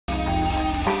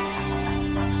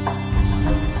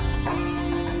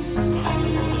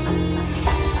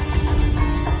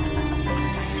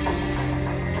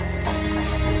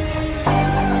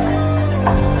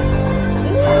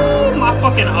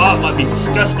might be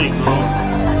disgusting, bro.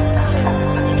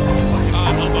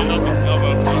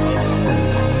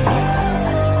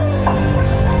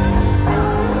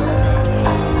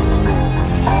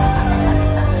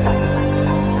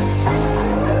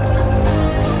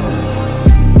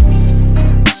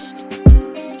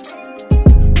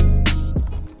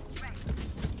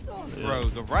 Bro,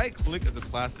 the right click of the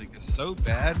classic is so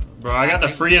bad. Bro, I got the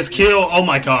freest kill. Oh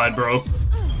my god, bro.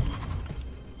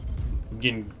 I'm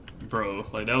getting, bro,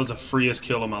 like that was the freest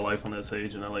kill of my life on that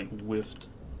stage, and I like whiffed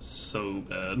so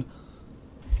bad.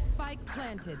 Spike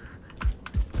planted.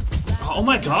 Oh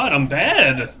my god, I'm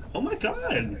bad. Oh my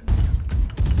god.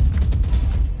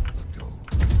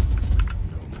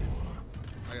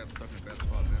 I got stuck in a bad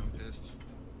spot, man. I'm pissed.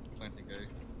 Planting gay.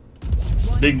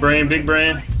 Big brain, big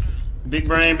brain. Big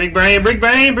brain, big brain, big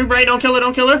brain, big brain, don't kill her,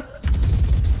 don't kill her.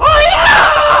 Oh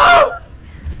yeah!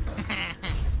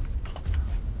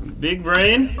 Big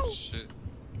brain. Shit.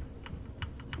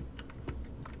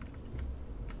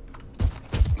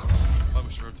 Oh,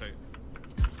 we should rotate.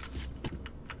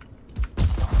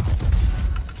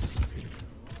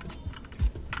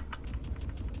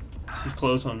 She's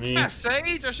close on me. Yeah,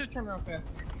 Sage, I should turn around fast.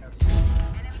 Yes.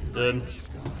 Dead.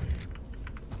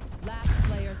 Last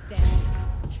player standing.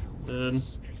 Dead.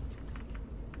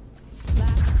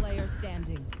 Last player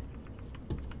standing.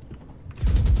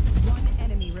 One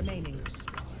enemy remaining.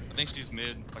 I think she's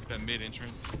mid, like that mid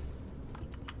entrance.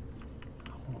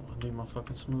 Oh, I need my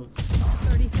fucking smoke.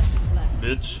 30 seconds left.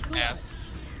 Bitch. Yeah.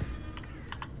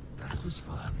 That was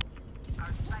fun.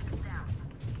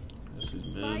 This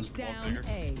is mid. Spike down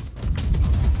A.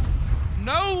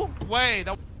 No way!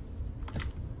 That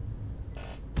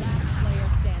Last player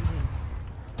standing.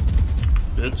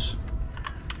 Bitch.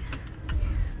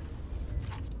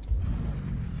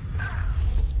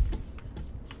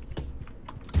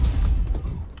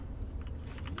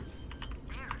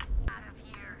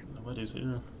 Nobody's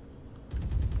here.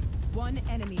 One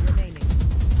enemy remaining.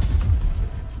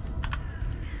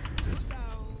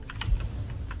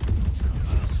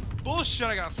 bullshit,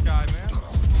 I got Sky, man.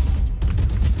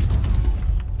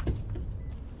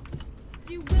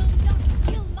 You will not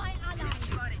kill my ally.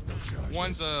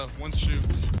 One's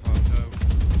shoots. Oh no.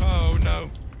 Oh no.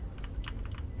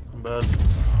 I'm bad.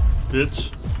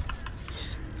 Bitch.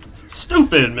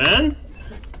 Stupid, man!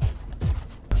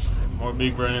 More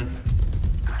big brain.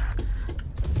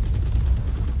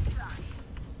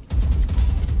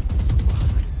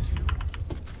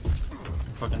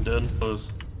 I'm fucking dead.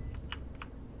 Close.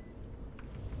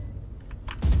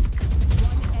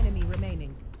 One enemy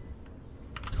remaining.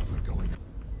 Cover going.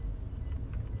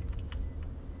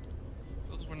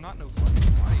 Those were not no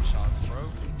fucking body shots, bro.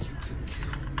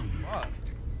 Fuck.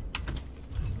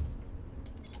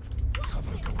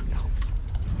 Cover going out.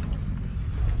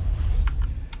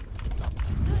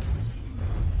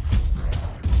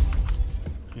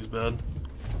 He's bad.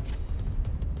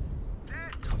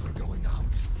 Cover going out.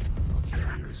 Our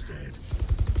carrier is dead.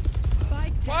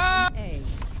 Spike down A.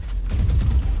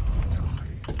 Die.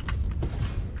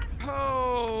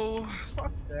 Oh,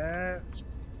 fuck that.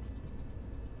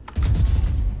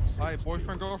 Alright,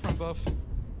 boyfriend, girlfriend buff.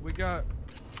 We got.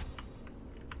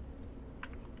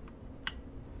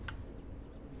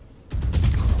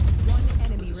 One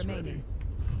enemy remaining.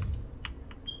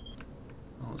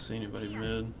 I don't see anybody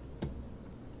mid.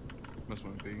 Must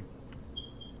one B.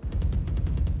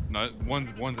 No,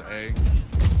 one's A.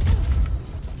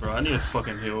 Bro, I need a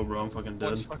fucking heal, bro. I'm fucking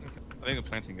dead. I think they're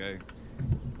planting A.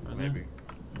 Really? Maybe.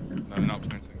 No, they're not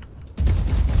planting.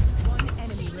 One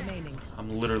enemy remaining.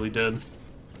 I'm literally dead.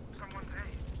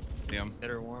 Damn. Hit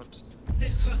her once. The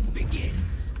hunt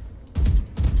begins.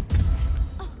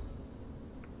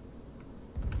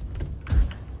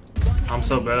 One I'm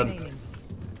so enemy bad. remaining.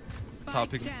 Spike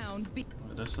Topic. down B.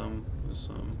 Wait, there's some.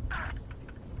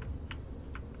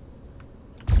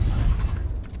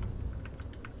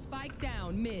 Spike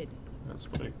down mid. That's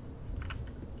spike.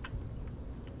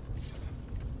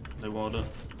 They walled up.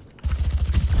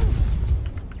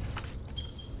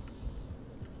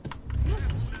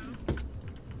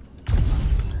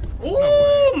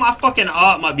 Ooh, my fucking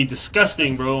art might be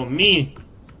disgusting, bro. Me.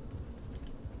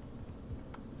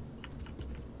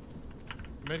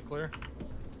 Mid clear.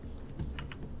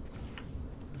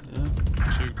 Yeah.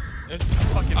 Shoot. It's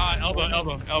fucking. Elbow.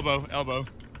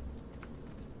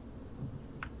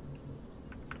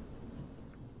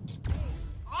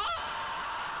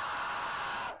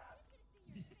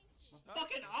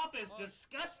 Fucking op is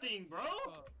disgusting, bro.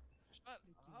 Shut up.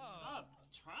 Stop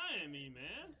trying me,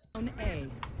 man. Down A.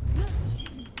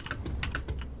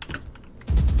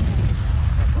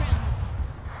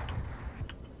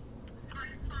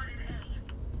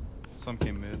 Some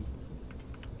came mid.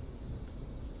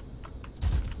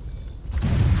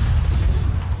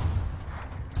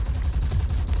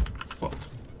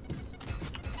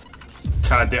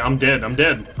 God damn, I'm dead. I'm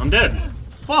dead. I'm dead.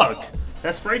 Fuck.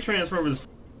 That spray transfer was.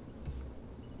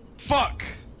 Fuck!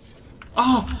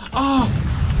 Oh,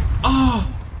 oh,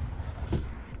 oh.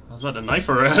 I was about to knife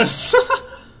her ass.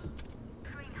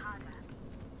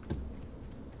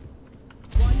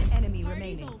 One enemy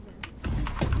remaining.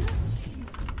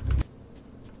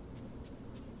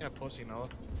 Yeah, pussy, Noah.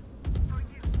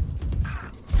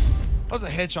 That was a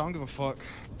headshot, I don't give a fuck.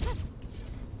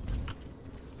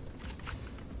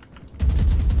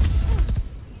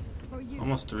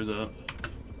 Almost threw that.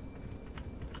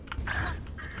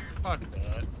 Fuck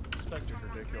that. Spectre's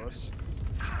ridiculous.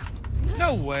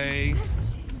 No way.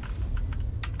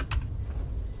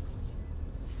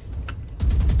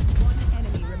 One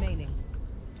enemy remaining.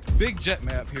 Big jet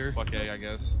map here. Fuck yeah, I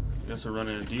guess. Guess we're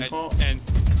running a default. And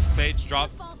Sage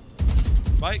drop.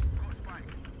 Mike.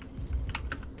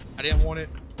 I didn't want it.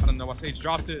 I don't know why Sage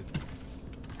dropped it.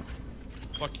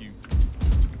 Fuck you.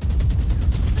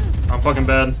 I'm fucking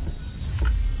bad.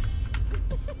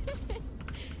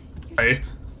 Hey.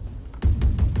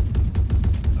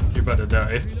 You're about to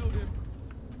die.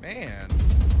 Man.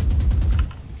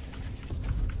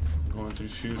 Going through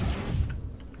shoot.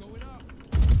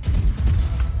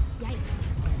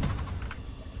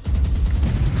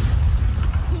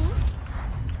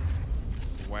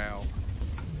 Wow.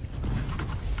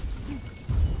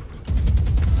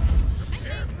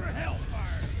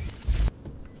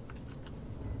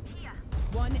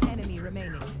 One enemy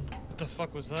remaining. What the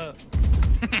fuck was that?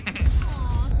 Aw,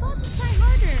 thought to try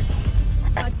harder.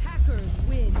 Attackers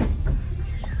win.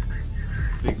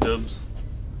 Big dubs.